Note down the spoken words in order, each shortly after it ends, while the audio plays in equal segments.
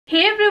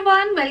Hey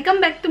everyone,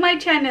 welcome back to my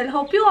channel.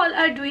 Hope you all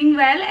are doing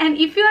well, and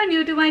if you are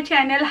new to my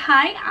channel,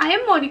 hi, I am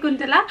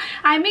Monikuntala.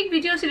 I make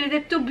videos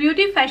related to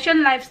beauty,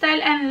 fashion,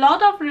 lifestyle and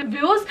lot of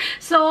reviews.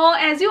 So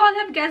as you all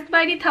have guessed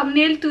by the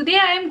thumbnail, today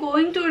I am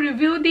going to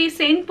review the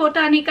St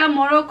Botanica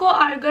Moroccan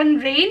Argan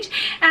range.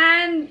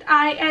 And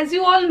as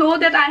you all know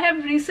that I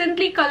have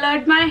recently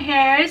colored my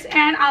hairs,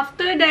 and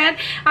after that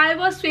I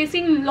was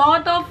facing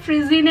lot of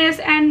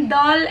frizziness and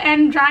dull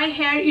and dry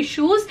hair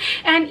issues,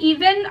 and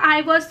even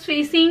I was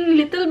facing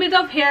little bit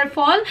of hair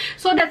fall.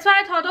 So that's why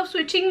I thought of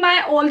switching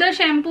my older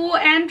shampoo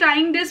and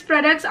trying these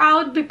products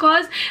out,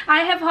 because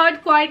I have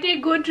heard quite a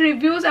good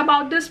reviews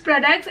about these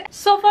products.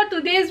 So for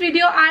today's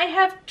video I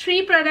have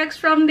 3 products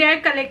from their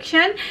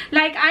collection.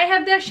 Like I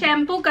have their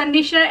shampoo,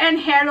 conditioner and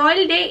hair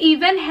oil. They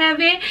even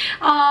have a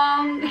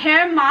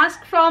hair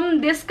mask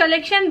from this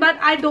collection, but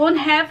I don't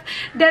have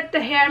that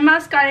hair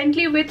mask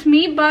currently with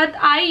me, but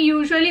I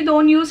usually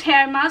don't use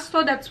hair mask,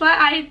 so that's why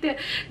I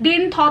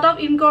didn't thought of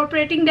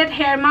incorporating that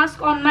hair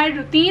mask on my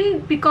routine,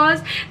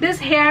 because this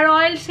hair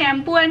oil,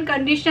 shampoo and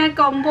conditioner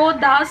combo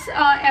does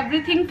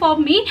everything for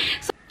me.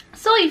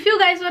 So if you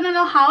guys want to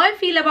know how I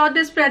feel about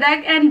this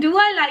product and do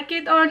I like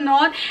it or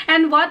not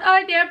and what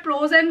are their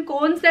pros and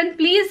cons, then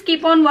please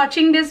keep on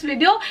watching this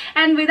video.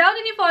 And without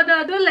any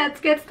further ado,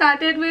 let's get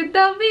started with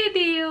the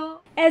video.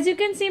 As you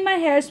can see, my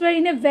hairs were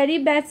in a very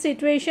bad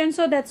situation,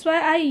 so that's why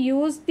I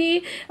used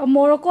the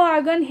Moroccan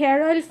Argan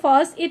hair oil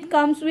first. It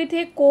comes with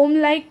a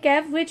comb like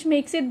cap which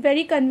makes it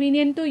very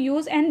convenient to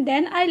use, and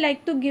then I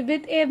like to give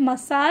it a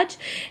massage,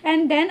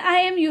 and then I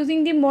am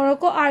using the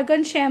Moroccan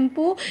Argan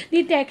shampoo.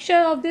 The texture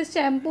of this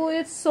shampoo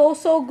is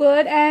so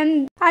good,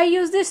 and I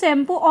use this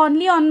shampoo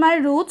only on my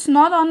roots,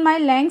 not on my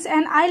lengths,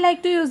 and I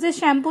like to use this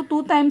shampoo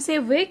 2 times a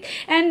week.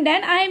 And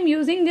then I am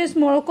using this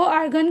Moroccan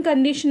Argan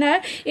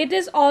conditioner. It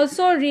is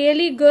also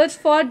really good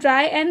for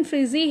dry and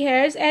frizzy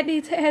hairs, and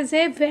it has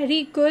a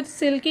very good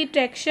silky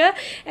texture.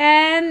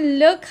 And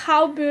look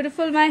how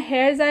beautiful my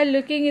hairs are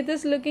looking. It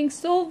is looking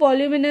so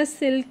voluminous,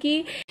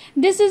 silky.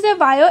 This is a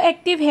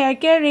bioactive hair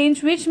care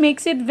range which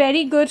makes it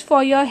very good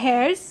for your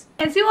hairs.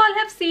 As you all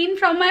have seen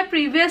from my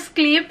previous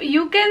clip,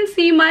 you can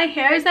see my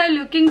hairs are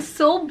looking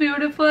so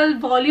beautiful,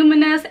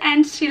 voluminous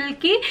and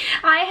silky.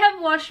 I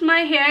have washed my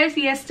hairs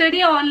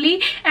yesterday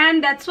only,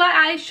 and that's why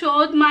I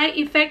showed my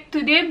effect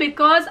today,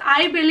 because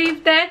I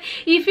believe that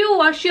if you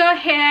wash your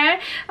hair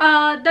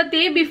the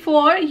day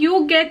before,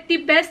 you get the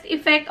best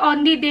effect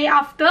on the day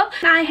after.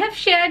 I have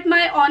shared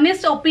my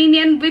honest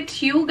opinion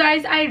with you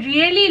guys. I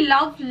really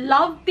love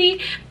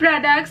the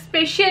product,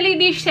 especially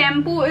the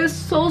shampoo is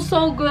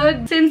so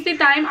good. Since the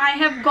time I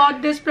have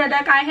got this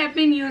product, I have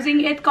been using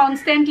it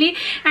constantly,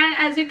 and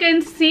as you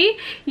can see,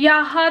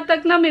 यहाँ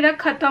तक ना मेरा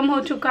खत्म हो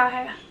चुका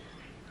है.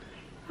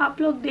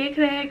 आप लोग देख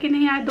रहे हैं कि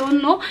नहीं, I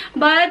don't know,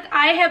 but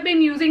I have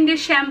been using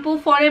this shampoo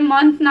for a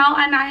month now,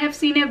 and I have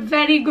seen a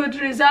very good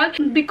result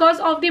because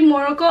of the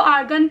Moroccan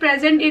Argan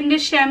present in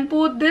this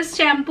shampoo. This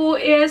shampoo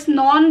is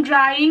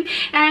non-drying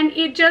and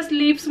it just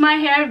leaves my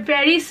hair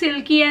very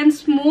silky and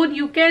smooth.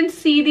 You can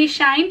see the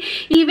shine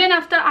even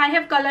after I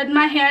have colored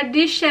my hair.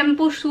 This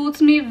shampoo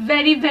suits me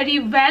very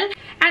well,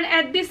 and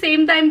at the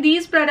same time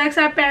these products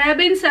are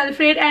paraben,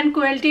 sulphate and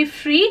cruelty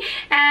free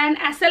and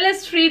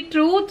SLS free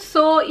truth.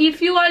 So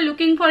if you are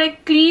looking for a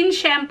clean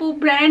shampoo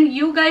brand,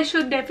 you guys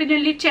should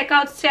definitely check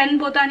out St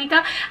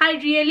Botanica. I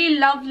really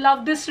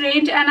love this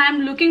range, and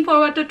I'm looking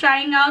forward to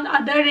trying out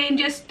other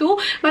ranges too.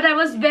 But I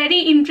was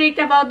very intrigued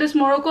about this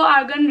Moroccan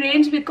Argan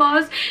range,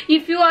 because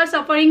if you are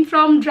suffering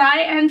from dry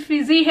and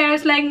frizzy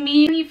hairs like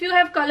me, if you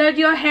have colored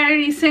your hair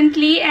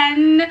recently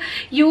and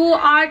you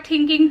are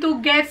thinking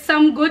to get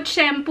some good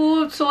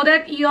shampoo so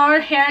that your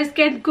hairs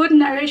get good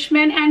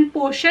nourishment and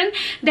portion,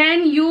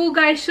 then you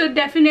guys should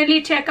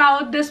definitely check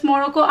out this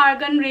Moroccan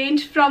Argan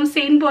range from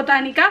St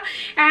Botanica,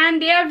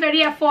 and they are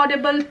very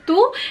affordable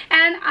too.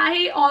 And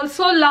I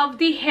also love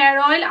the hair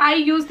oil. I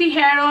use the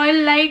hair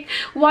oil like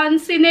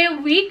once in a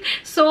week,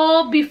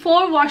 so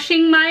before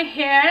washing my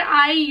hair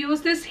I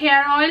use this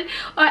hair oil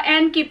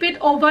and keep it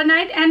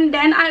overnight, and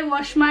then I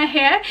wash my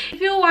hair. If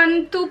you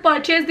want to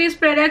purchase this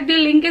product, the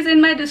link is in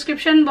my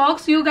description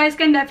box. You guys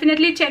can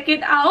definitely check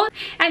it out.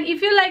 And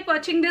if you like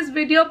watching this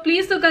video,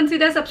 please do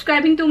consider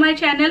subscribing to my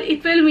channel.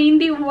 It will mean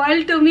the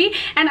world to me,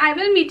 and I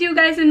will meet you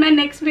guys in my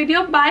next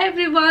video. Bye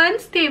everyone,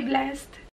 stay blessed.